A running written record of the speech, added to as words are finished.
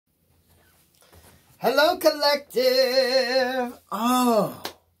Hello, collective. Oh,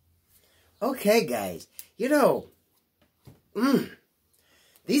 okay, guys. You know,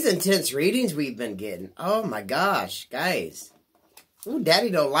 these intense readings we've been getting. Oh my gosh, guys. Ooh,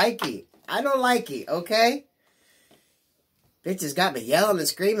 Daddy don't like it. I don't like it. Okay. Bitch has got me yelling and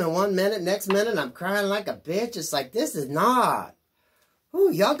screaming 1 minute, next minute I'm crying like a bitch. It's like, this is not.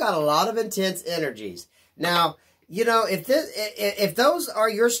 Ooh, y'all got a lot of intense energies. Now, you know, if those are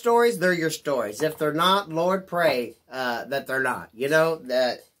your stories, they're your stories. If they're not, Lord, pray that they're not. You know,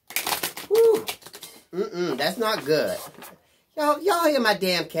 that, whew, that's not good. Y'all hear my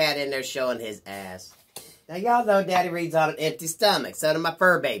damn cat in there showing his ass. Now, y'all know Daddy reads on an empty stomach. So do my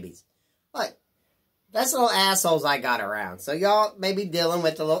fur babies. Look, that's the little assholes I got around. So y'all may be dealing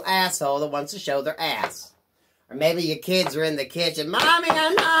with the little asshole that wants to show their ass. Or maybe your kids are in the kitchen. Mommy,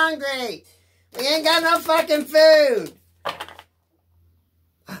 I'm hungry. We ain't got no fucking food.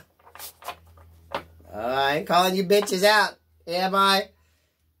 I ain't calling you bitches out, am I?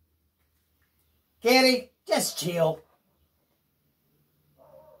 Kitty, just chill.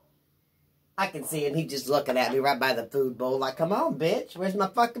 I can see him. He just looking at me right by the food bowl like, come on, bitch. Where's my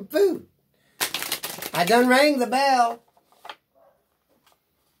fucking food? I done rang the bell.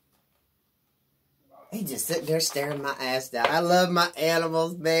 He just sitting there staring my ass down. I love my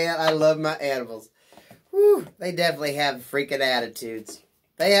animals, man. I love my animals. Whew, they definitely have freaking attitudes.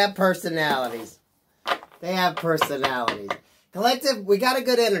 They have personalities. They have personalities. Collective, we got a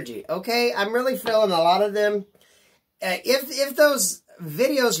good energy, okay? I'm really feeling a lot of them. If those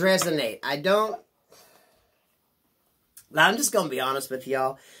videos resonate, I'm just going to be honest with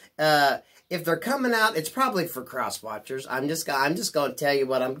y'all. If they're coming out, it's probably for cross-watchers. I'm just going to tell you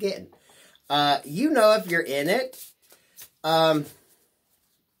what I'm getting. You know if you're in it. You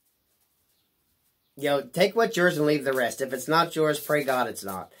know, take what's yours and leave the rest. If it's not yours, pray God it's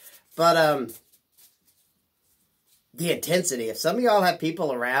not. But, the intensity. If some of y'all have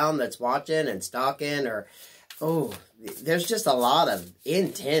people around that's watching and stalking or, oh, there's just a lot of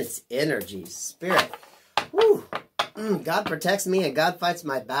intense energy. Spirit. Whew. God protects me and God fights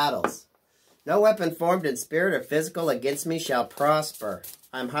my battles. No weapon formed in spirit or physical against me shall prosper.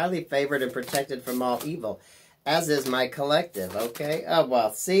 I'm highly favored and protected from all evil, as is my collective, okay? Oh,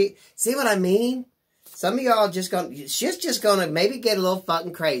 well, see what I mean? Some of y'all she's just gonna maybe get a little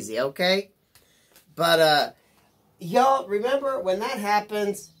fucking crazy, okay? But, y'all, remember when that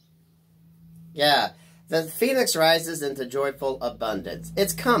happens? Yeah, the phoenix rises into joyful abundance.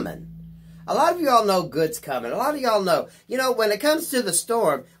 It's coming. A lot of y'all know good's coming. A lot of y'all know, you know, when it comes to the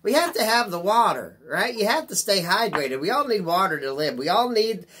storm, we have to have the water, right? You have to stay hydrated. We all need water to live. We all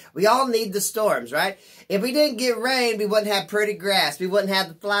need the storms, right? If we didn't get rain, we wouldn't have pretty grass. We wouldn't have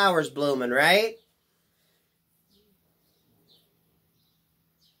the flowers blooming, right?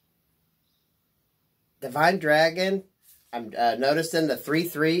 Divine Dragon, I'm noticing the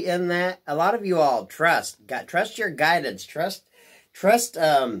 3-3 in that. A lot of you all trust your guidance. Trust,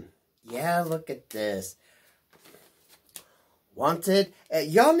 yeah, look at this. Wanted.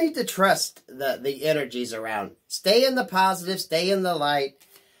 Y'all need to trust the energies around. Stay in the positive. Stay in the light.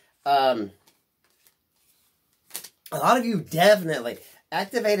 A lot of you definitely.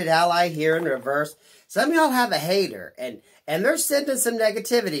 Activated ally here in reverse. Some of y'all have a hater. And they're sending some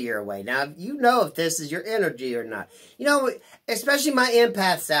negativity your way. Now, you know if this is your energy or not. You know, especially my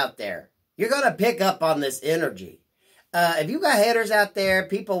empaths out there. You're going to pick up on this energy. If you got haters out there,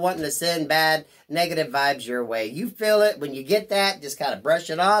 people wanting to send bad, negative vibes your way, you feel it. When you get that, just kind of brush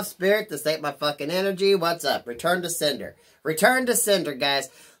it off. Spirit, this ain't my fucking energy. What's up? Return to sender. Return to sender, guys.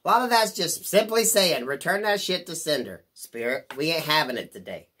 A lot of that's just simply saying, return that shit to sender. Spirit, we ain't having it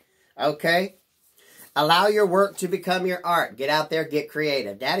today. Okay? Allow your work to become your art. Get out there, get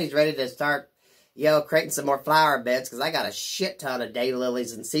creative. Daddy's ready to start, creating some more flower beds because I got a shit ton of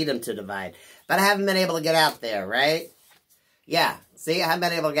daylilies and sedum to divide. But I haven't been able to get out there, right? Yeah, see, I haven't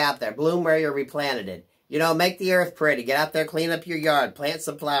been able to get out there. Bloom where you're replanted it. You know, make the earth pretty. Get out there, clean up your yard, plant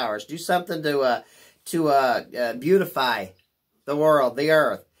some flowers. Do something to beautify the world, the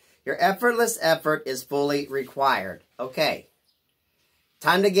earth. Your effortless effort is fully required. Okay.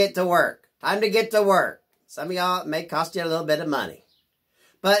 Time to get to work. Time to get to work. Some of y'all, it may cost you a little bit of money.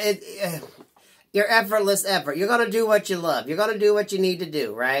 But your effortless effort. You're going to do what you love. You're going to do what you need to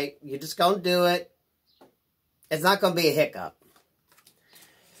do, right? You're just going to do it. It's not going to be a hiccup.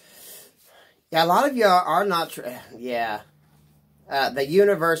 Yeah, a lot of you are not... the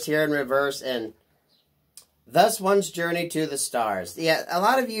universe here in reverse and thus one's journey to the stars. Yeah, a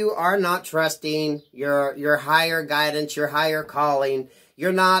lot of you are not trusting your higher guidance, your higher calling.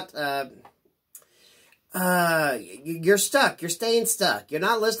 You're not... you're stuck. You're staying stuck. You're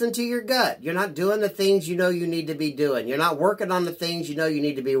not listening to your gut. You're not doing the things you know you need to be doing. You're not working on the things you know you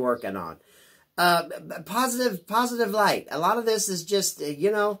need to be working on. Positive light. A lot of this is just,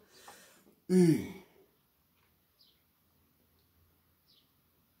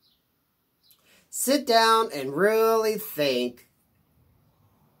 sit down and really think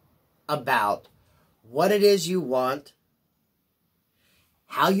about what it is you want,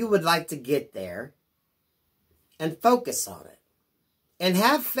 how you would like to get there, and focus on it. And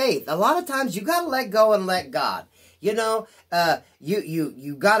have faith. A lot of times you got to let go and let God. You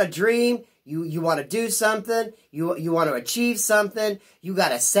got a dream. You want to do something. You want to achieve something. You got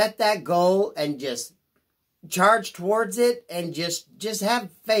to set that goal and just charge towards it and just have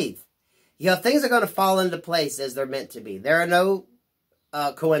faith. Things are going to fall into place as they're meant to be. There are no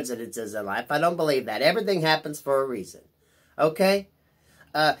coincidences in life. I don't believe that. Everything happens for a reason. Okay?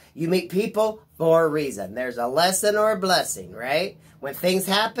 You meet people for a reason. There's a lesson or a blessing, right? When things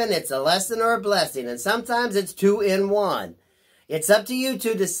happen, it's a lesson or a blessing. And sometimes it's 2 in 1. It's up to you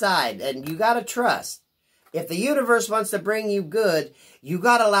to decide. And you got to trust. If the universe wants to bring you good, you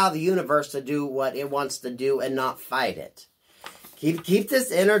got to allow the universe to do what it wants to do and not fight it. Keep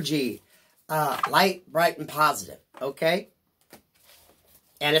this energy light, bright, and positive. Okay?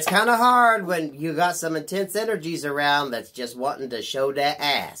 And it's kind of hard when you got some intense energies around that's just wanting to show that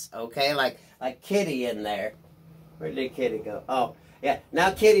ass, okay? Like Kitty in there. Where did Kitty go? Oh, yeah.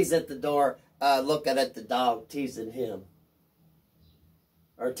 Now Kitty's at the door looking at the dog, teasing him.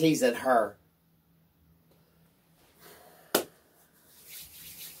 Or teasing her.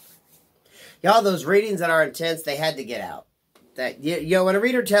 Y'all, those readings that are intense, they had to get out. That when a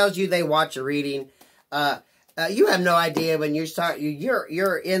reader tells you they watch a reading, you have no idea when you start.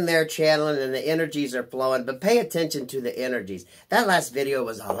 You're in there channeling and the energies are flowing, but pay attention to the energies. That last video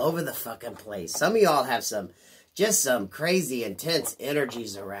was all over the fucking place. Some of y'all have some crazy intense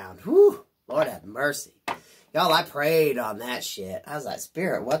energies around. Whew, Lord have mercy, y'all. I prayed on that shit. I was like,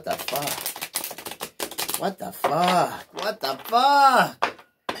 Spirit, what the fuck? What the fuck? What the fuck?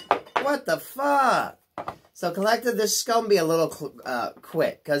 What the fuck? So, collective, this is going to be a little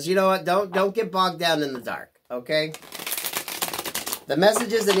quick. Because, you know what? Don't get bogged down in the dark. Okay? The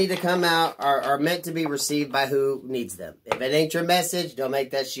messages that need to come out are meant to be received by who needs them. If it ain't your message, don't make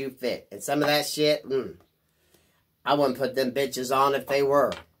that shoe fit. And some of that shit, I wouldn't put them bitches on if they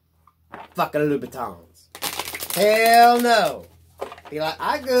were fucking Louboutins. Hell no. Be like,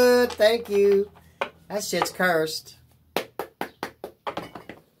 I good, thank you. That shit's cursed.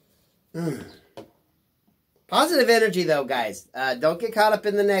 Positive energy, though, guys. Don't get caught up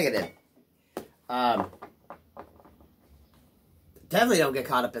in the negative. Definitely don't get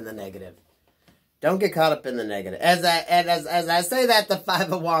caught up in the negative. Don't get caught up in the negative. As I say that, the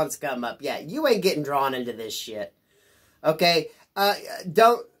 5 of Wands come up. Yeah, you ain't getting drawn into this shit. Okay?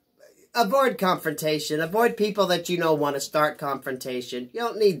 Don't avoid confrontation. Avoid people that you know want to start confrontation. You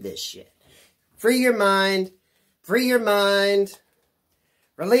don't need this shit. Free your mind. Free your mind.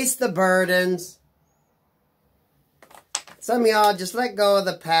 Release the burdens. Some of y'all just let go of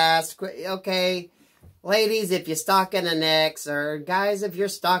the past. Okay? Ladies, if you're stalking an ex, or guys, if you're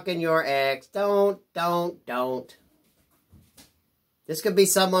stalking your ex, don't. This could be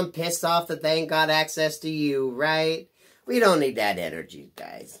someone pissed off that they ain't got access to you, right? We don't need that energy,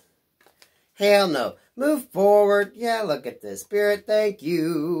 guys. Hell no. Move forward. Yeah, look at this. Spirit, thank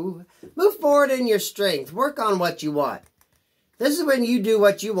you. Move forward in your strength. Work on what you want. This is when you do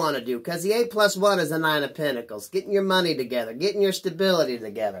what you want to do, because the 8+1 is a 9 of Pentacles. Getting your money together, getting your stability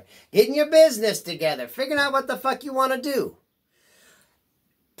together, getting your business together, figuring out what the fuck you want to do.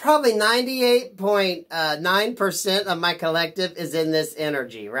 Probably 98.9% of my collective is in this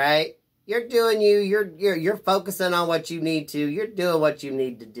energy, right? You're doing you. You're focusing on what you need to. You're doing what you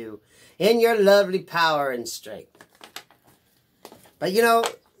need to do in your lovely power and strength. But you know,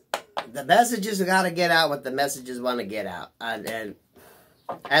 the messages got to get out what the messages want to get out. And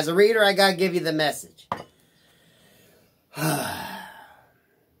as a reader, I got to give you the message.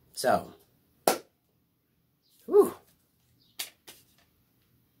 So. Whew.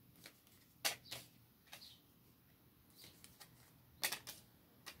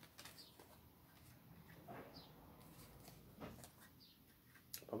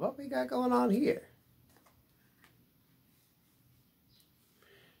 What we got going on here?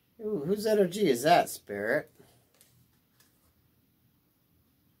 Ooh, whose energy is that, Spirit?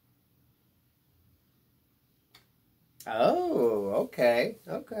 Oh, okay.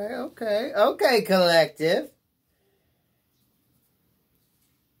 Okay, collective.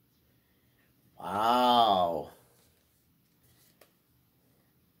 Wow.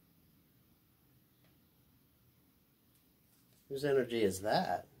 Whose energy is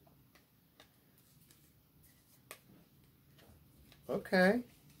that? Okay.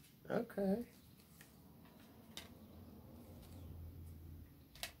 Okay.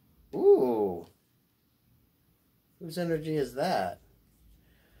 Ooh. Whose energy is that?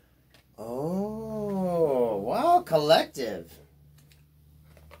 Oh, wow, collective.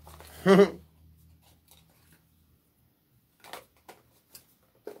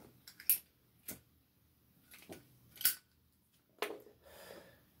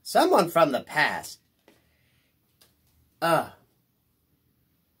 Someone from the past. They're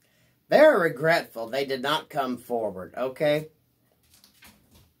regretful they did not come forward, okay?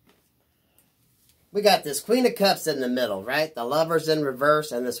 We got this Queen of Cups in the middle, right? The Lovers in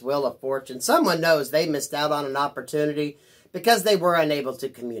reverse and this Wheel of Fortune. Someone knows they missed out on an opportunity because they were unable to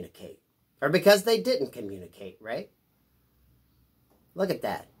communicate. Or because they didn't communicate, right? Look at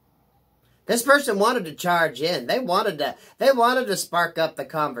that. This person wanted to charge in. They wanted to spark up the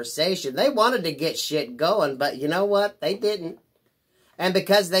conversation. They wanted to get shit going, but you know what? They didn't. And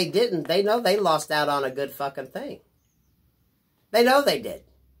because they didn't, they know they lost out on a good fucking thing. They know they did.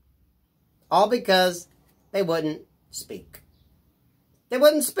 All because they wouldn't speak. They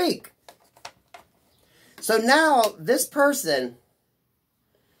wouldn't speak. So now, this person,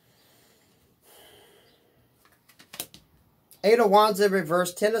 Eight of Wands in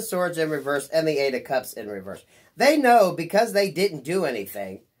reverse, Ten of Swords in reverse, and the Eight of Cups in reverse. They know because they didn't do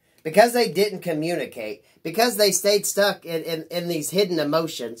anything, because they didn't communicate, because they stayed stuck in these hidden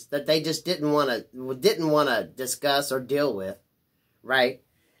emotions that they just didn't want to discuss or deal with, right?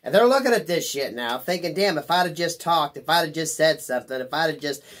 And they're looking at this shit now, thinking, damn, if I'd have just talked, if I'd have just said something, if I'd have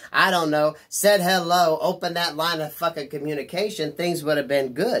just, I don't know, said hello, opened that line of fucking communication, things would have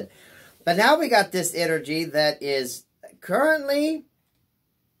been good. But now we got this energy that is currently,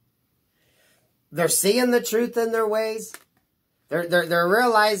 they're seeing the truth in their ways. They're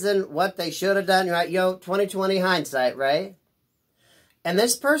realizing what they should have done, right? 20/20 hindsight, right? And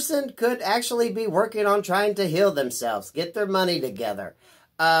this person could actually be working on trying to heal themselves, get their money together.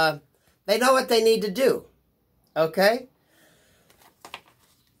 They know what they need to do, okay?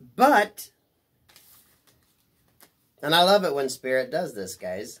 But, and I love it when Spirit does this,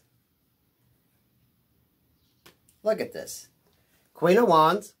 guys. Look at this. Queen of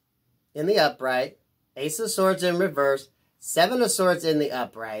Wands in the upright, Ace of Swords in reverse, Seven of Swords in the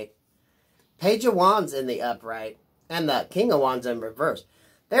upright, Page of Wands in the upright, and the King of Wands in reverse.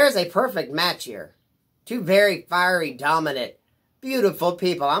 There is a perfect match here. Two very fiery, dominant, beautiful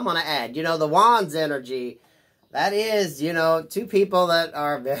people. I'm going to add, the Wands energy. That is, two people that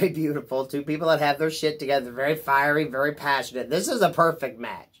are very beautiful. Two people that have their shit together. Very fiery, very passionate. This is a perfect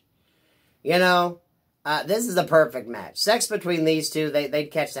match. This is a perfect match. Sex between these two,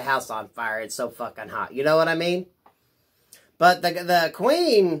 they'd catch the house on fire. It's so fucking hot. You know what I mean? But the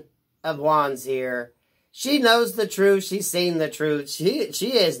Queen of Wands here, she knows the truth. She's seen the truth. She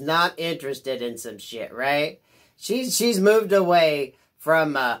is not interested in some shit, right? She's moved away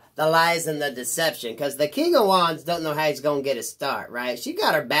from the lies and the deception. Because the King of Wands don't know how he's going to get a start, right? She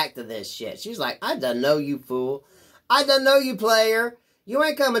got her back to this shit. She's like, I done know you, fool. I done know you, player. You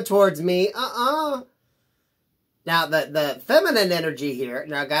ain't coming towards me. Now, the feminine energy here.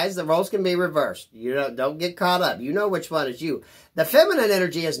 Now, guys, the roles can be reversed. Don't get caught up. You know which one is you. The feminine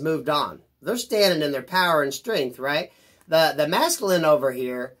energy has moved on. They're standing in their power and strength, right? The masculine over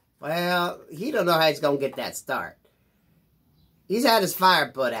here, well, he don't know how he's going to get that start. He's had his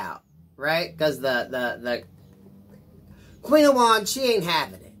fire put out, right? Because the Queen of Wands, she ain't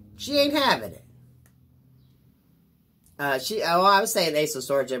having it. She ain't having it. I was saying Ace of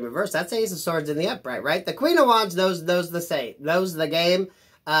Swords in reverse. That's Ace of Swords in the upright, right? The Queen of Wands knows the game.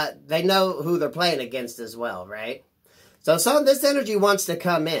 They know who they're playing against as well, right? So some of this energy wants to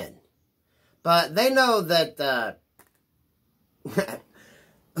come in. But they know that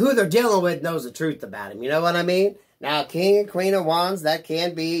who they're dealing with knows the truth about him. You know what I mean? Now, King and Queen of Wands, that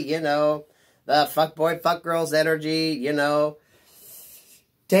can be, the fuckboy, fuckgirls energy,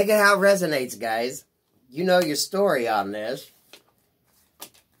 Take it how it resonates, guys. You know your story on this.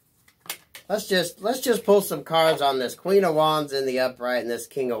 Let's just pull some cards on this Queen of Wands in the upright and this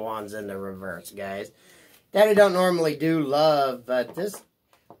King of Wands in the reverse, guys. Daddy don't normally do love, but this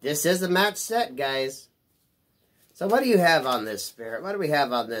is a match set, guys. So what do you have on this, Spirit? What do we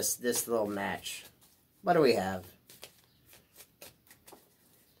have on this little match? What do we have?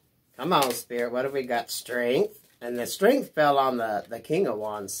 Come on, Spirit. What have we got? Strength. And the strength fell on the King of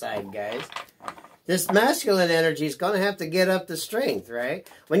Wands side, guys. This masculine energy is going to have to get up the strength, right?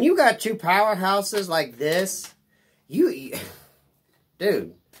 When you got two powerhouses like this, dude,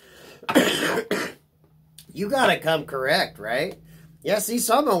 You gotta come correct, right? Yeah, see,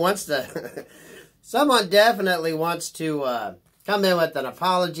 someone wants to... someone definitely wants to come in with an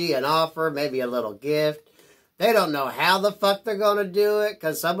apology, an offer, maybe a little gift. They don't know how the fuck they're gonna do it,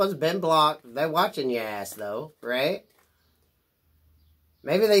 because someone's been blocked. They're watching your ass, though, right?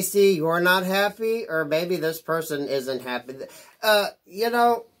 Maybe they see you're not happy, or maybe this person isn't happy. You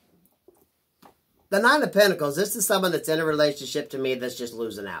know, the Nine of Pentacles, this is someone that's in a relationship to me that's just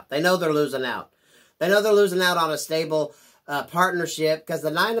losing out. They know they're losing out. They know they're losing out on a stable partnership, because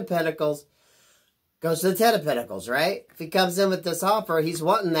the Nine of Pentacles goes to the Ten of Pentacles, right? If he comes in with this offer, he's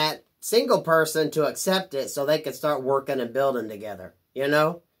wanting that single person to accept it so they can start working and building together, you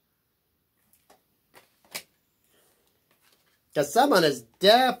know? Because someone is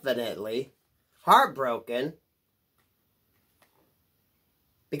definitely heartbroken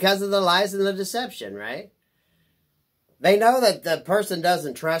because of the lies and the deception, right? They know that the person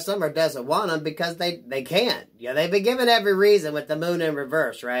doesn't trust them or doesn't want them because they can't. Yeah, they've been given every reason with the moon in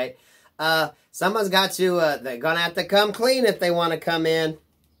reverse, right? Someone's got to, they're going to have to come clean if they want to come in.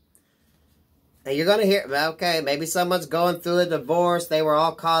 And you're going to hear, okay, maybe someone's going through a divorce. They were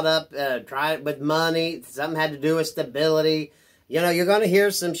all caught up trying with money. Something had to do with stability. You know, you're going to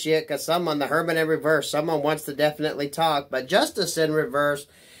hear some shit because someone, the Hermit in reverse, someone wants to definitely talk. But Justice in reverse,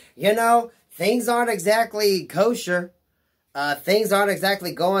 you know, things aren't exactly kosher. Things aren't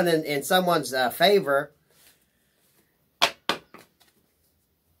exactly going in someone's favor.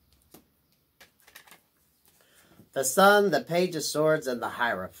 The Sun, the Page of Swords, and the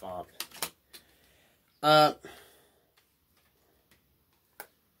Hierophant.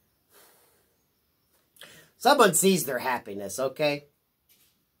 Someone sees their happiness, okay?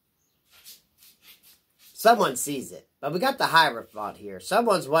 Someone sees it. But we got the Hierophant here.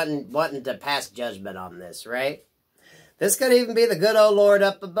 Someone's wanting to pass judgment on this, right? This could even be the good old Lord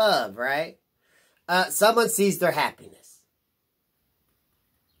up above, right? Someone sees their happiness.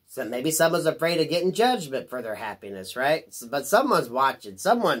 So maybe someone's afraid of getting judgment for their happiness, right? But someone's watching.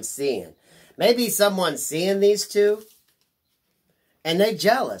 Someone's seeing. Maybe someone's seeing these two. And they're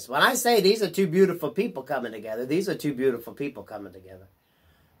jealous. When I say these are two beautiful people coming together, these are two beautiful people coming together.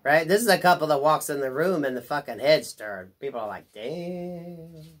 Right? This is a couple that walks in the room and the fucking head stirred. People are like,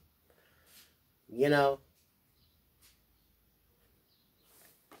 damn. You know.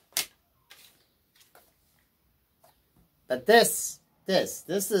 But this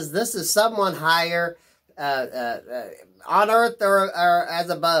is someone higher on earth or as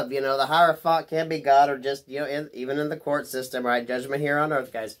above. You know, the Hierophant can be God or just, you know, even in the court system, right? Judgment here on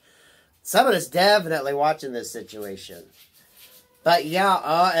earth, guys. Someone is definitely watching this situation. But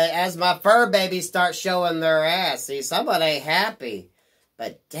yeah, as my fur babies start showing their ass, see, someone ain't happy.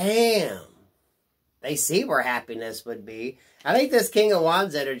 But damn, they see where happiness would be. I think this King of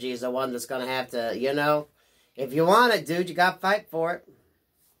Wands energy is the one that's going to have to, you know, if you want it, dude, you got to fight for it.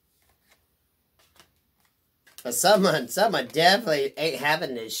 But someone definitely ain't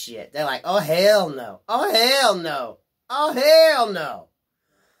having this shit. They're like, oh, hell no. Oh, hell no. Oh, hell no.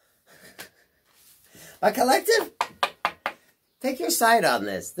 A collective, take your side on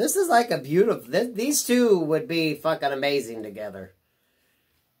this. This is like a beautiful... These two would be fucking amazing together.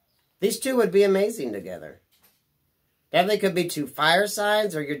 These two would be amazing together. Definitely could be two fire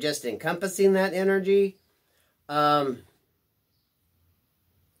signs, or you're just encompassing that energy. But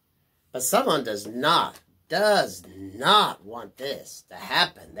someone does not want this to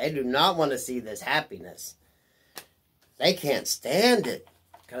happen. They do not want to see this happiness. They can't stand it.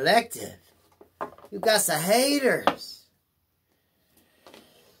 Collective. You got some haters.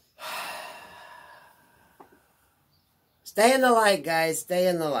 Stay in the light, guys. Stay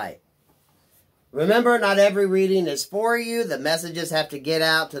in the light. Remember, not every reading is for you. The messages have to get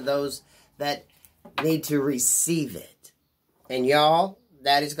out to those that need to receive it. And y'all,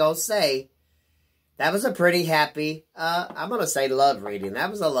 Daddy's going to say, that was a pretty happy, I'm going to say love reading.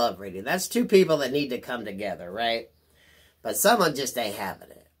 That was a love reading. That's two people that need to come together, right? But someone just ain't having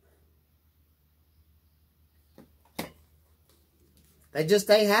it. They just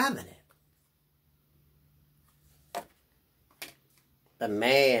ain't having it. But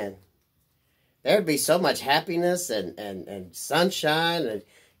man, there'd be so much happiness and sunshine, and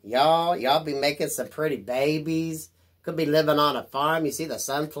y'all be making some pretty babies. Could be living on a farm. You see the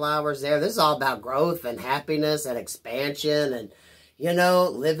sunflowers there. This is all about growth and happiness and expansion and, you know,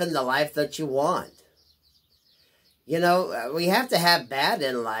 living the life that you want. You know, we have to have bad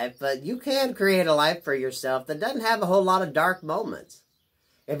in life, but you can create a life for yourself that doesn't have a whole lot of dark moments.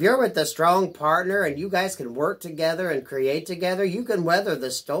 If you're with a strong partner and you guys can work together and create together, you can weather the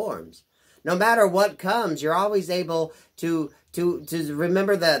storms. No matter what comes, you're always able to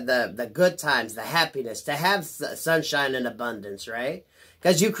remember the good times, the happiness, to have sunshine and abundance, right?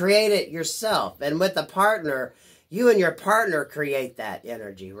 Because you create it yourself. And with a partner, you and your partner create that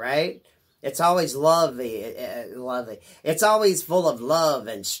energy, right? It's always lovely. It's always full of love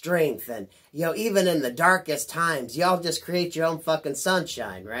and strength. And, you know, even in the darkest times, y'all just create your own fucking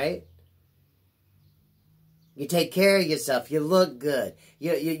sunshine, right? You take care of yourself. You look good.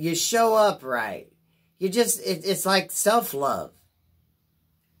 You show up right. You just, it's like self-love.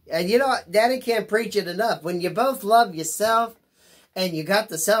 And you know, Daddy can't preach it enough. When you both love yourself and you got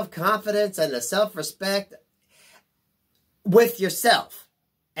the self-confidence and the self-respect with yourself,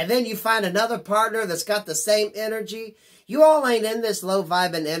 and then you find another partner that's got the same energy, you all ain't in this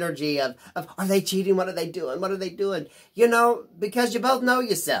low-vibing energy of, are they cheating? What are they doing? What are they doing? You know, because you both know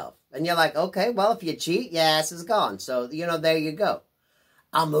yourself. And you're like, okay, well, if you cheat, your ass is gone. So, you know, there you go.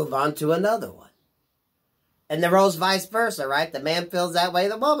 I'll move on to another one. And the role's vice versa, right? The man feels that way,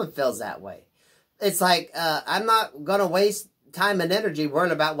 the woman feels that way. It's like, I'm not going to waste time and energy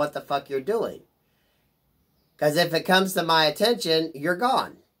worrying about what the fuck you're doing. Because if it comes to my attention, you're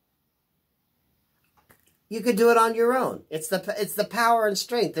gone. You could do it on your own. It's the power and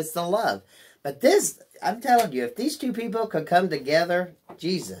strength. It's the love. But this, I'm telling you, if these two people could come together,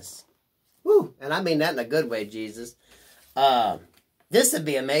 Jesus. Woo. And I mean that in a good way, Jesus. This would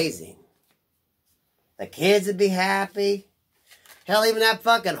be amazing. The kids would be happy. Hell, even that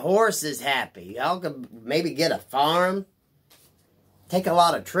fucking horse is happy. Y'all could maybe get a farm. Take a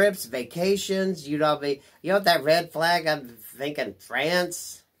lot of trips, vacations. You'd all be, you know what that red flag, I'm thinking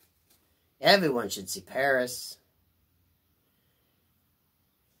France. Everyone should see Paris.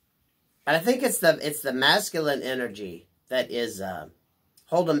 But I think it's the masculine energy that is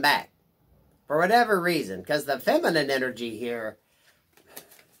holding back. For whatever reason. Because the feminine energy here,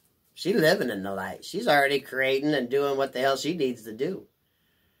 she's living in the light. She's already creating and doing what the hell she needs to do.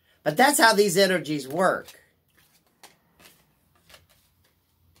 But that's how these energies work.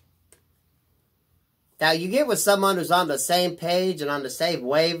 Now, you get with someone who's on the same page and on the same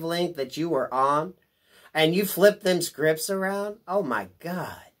wavelength that you were on, and you flip them scripts around, oh my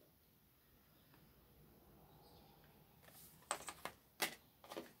God.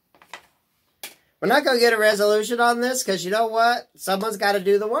 We're not going to get a resolution on this because you know what? Someone's got to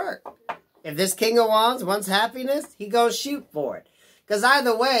do the work. If this King of Wands wants happiness, he goes shoot for it. Because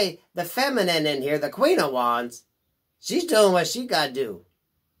either way, the feminine in here, the Queen of Wands, she's doing what she got to do.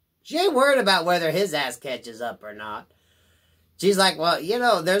 She ain't worried about whether his ass catches up or not. She's like, well, you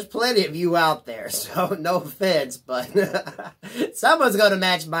know, there's plenty of you out there, so no offense, but someone's going to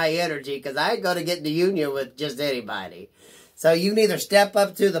match my energy because I ain't going to get into union with just anybody. So you can either step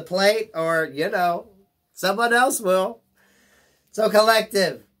up to the plate or, you know, someone else will. So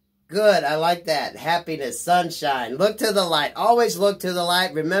collective. Good. I like that. Happiness, sunshine. Look to the light. Always look to the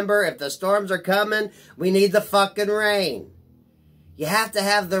light. Remember, if the storms are coming, we need the fucking rain. You have to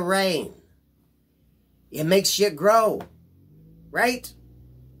have the rain. It makes shit grow. Right?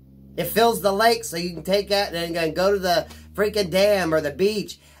 It fills the lake so you can take that and go to the freaking dam or the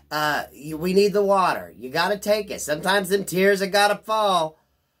beach. We need the water. You got to take it. Sometimes them tears have got to fall.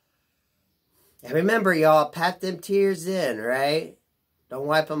 And remember, y'all, pat them tears in, right? Don't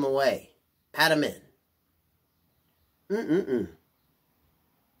wipe them away. Pat them in.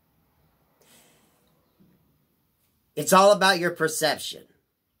 It's all about your perception.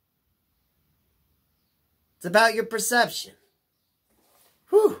 It's about your perception.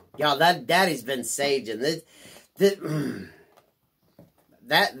 Whew. Y'all, that Daddy's been saging. The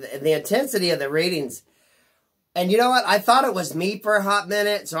intensity of the readings. And you know what? I thought it was me for a hot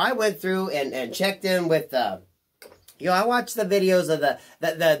minute. So I went through and checked in with, you know, I watched the videos of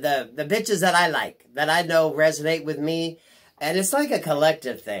the bitches that I like, that I know resonate with me. And it's like a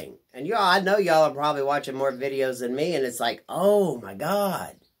collective thing. And y'all, I know y'all are probably watching more videos than me. And it's like, oh my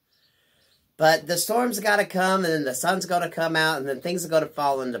God. But the storm's got to come, and then the sun's going to come out, and then things are going to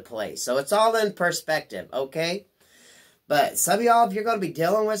fall into place. So it's all in perspective, okay? But some of y'all, if you're going to be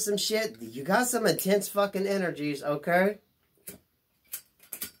dealing with some shit, you got some intense fucking energies, okay?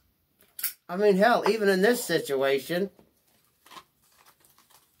 I mean, hell, even in this situation,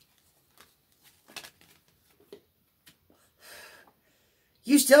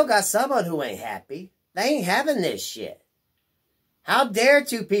 you still got someone who ain't happy. They ain't having this shit. How dare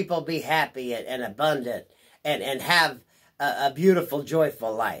two people be happy and abundant and have a beautiful,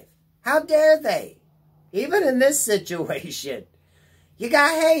 joyful life? How dare they? Even in this situation, you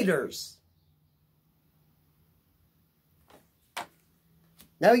got haters.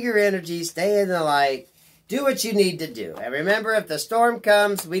 Know your energy, stay in the light, Do what you need to do. And remember, if the storm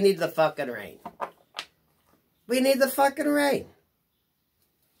comes, we need the fucking rain. We need the fucking rain.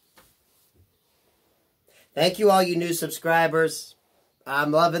 Thank you, all you new subscribers.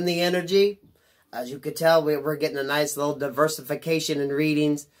 I'm loving the energy. As you could tell, we're getting a nice little diversification in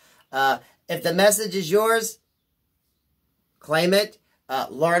readings. If the message is yours, claim it.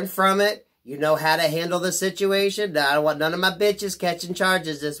 Learn from it. You know how to handle the situation. I don't want none of my bitches catching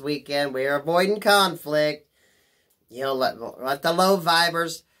charges this weekend. We're avoiding conflict. You know, let the low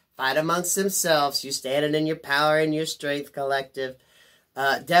vibers fight amongst themselves. You standing in your power and your strength, collective.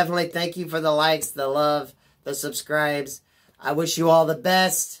 Definitely thank you for the likes, the love, the subscribes. I wish you all the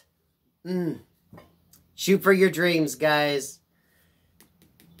best. Shoot for your dreams, guys.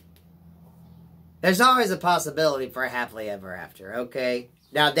 There's always a possibility for a happily ever after, okay?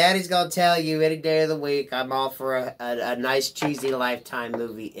 Now, Daddy's going to tell you any day of the week I'm all for a nice, cheesy Lifetime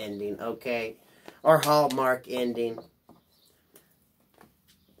movie ending, okay? Or Hallmark ending.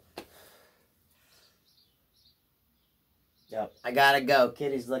 Yep, I gotta go.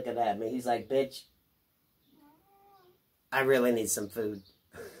 Kitty's looking at me. He's like, bitch, I really need some food.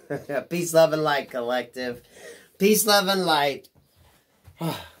 Peace, love, and light, collective. Peace, love, and light.